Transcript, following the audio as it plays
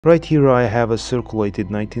Right here I have a circulated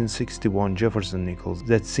 1961 Jefferson nickel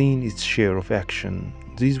that's seen its share of action.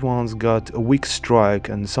 These ones got a weak strike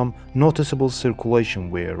and some noticeable circulation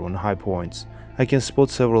wear on high points. I can spot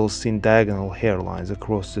several thin diagonal hairlines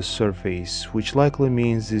across the surface, which likely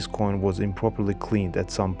means this coin was improperly cleaned at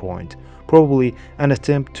some point, probably an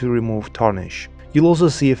attempt to remove tarnish. You'll also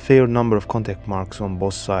see a fair number of contact marks on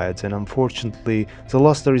both sides, and unfortunately the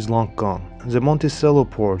luster is long gone. The Monticello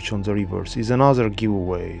porch on the reverse is another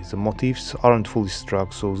giveaway. The motifs aren't fully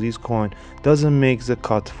struck, so this coin doesn't make the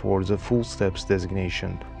cut for the full steps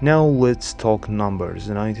designation. Now let's talk numbers.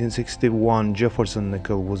 The 1961 Jefferson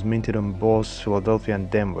nickel was minted in both Philadelphia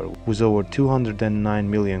and Denver, with over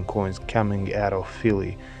 209 million coins coming out of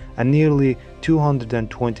Philly and nearly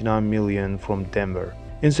 229 million from Denver.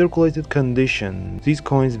 In circulated condition, these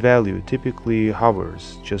coins' value typically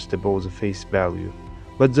hovers just above the face value.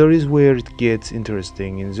 But there is where it gets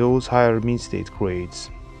interesting. In those higher mid-state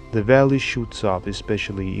grades, the value shoots up,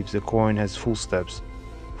 especially if the coin has full steps.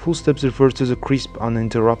 Full steps refers to the crisp,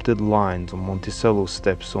 uninterrupted lines on Monticello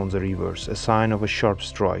steps on the reverse, a sign of a sharp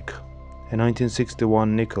strike. A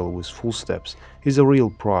 1961 nickel with full steps is a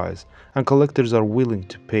real prize, and collectors are willing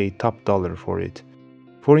to pay top dollar for it.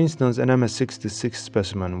 For instance, an MS-66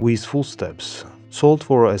 specimen with full steps sold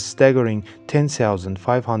for a staggering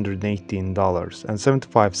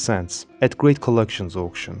 $10,518.75 at Great Collections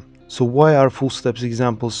auction. So why are full steps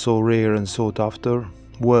examples so rare and sought after?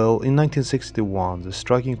 Well, in 1961, the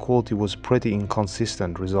striking quality was pretty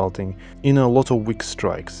inconsistent, resulting in a lot of weak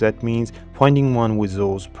strikes. That means finding one with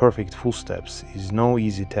those perfect full steps is no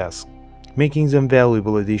easy task, making them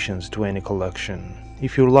valuable additions to any collection.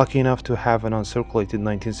 If you're lucky enough to have an uncirculated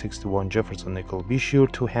 1961 Jefferson nickel, be sure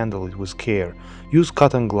to handle it with care. Use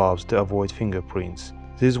cotton gloves to avoid fingerprints.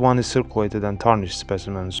 This one is circulated and tarnished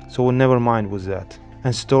specimens, so never mind with that.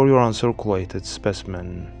 And store your uncirculated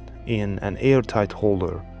specimen in an airtight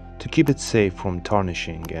holder to keep it safe from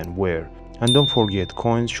tarnishing and wear. And don't forget,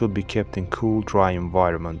 coins should be kept in cool, dry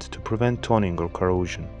environment to prevent toning or corrosion.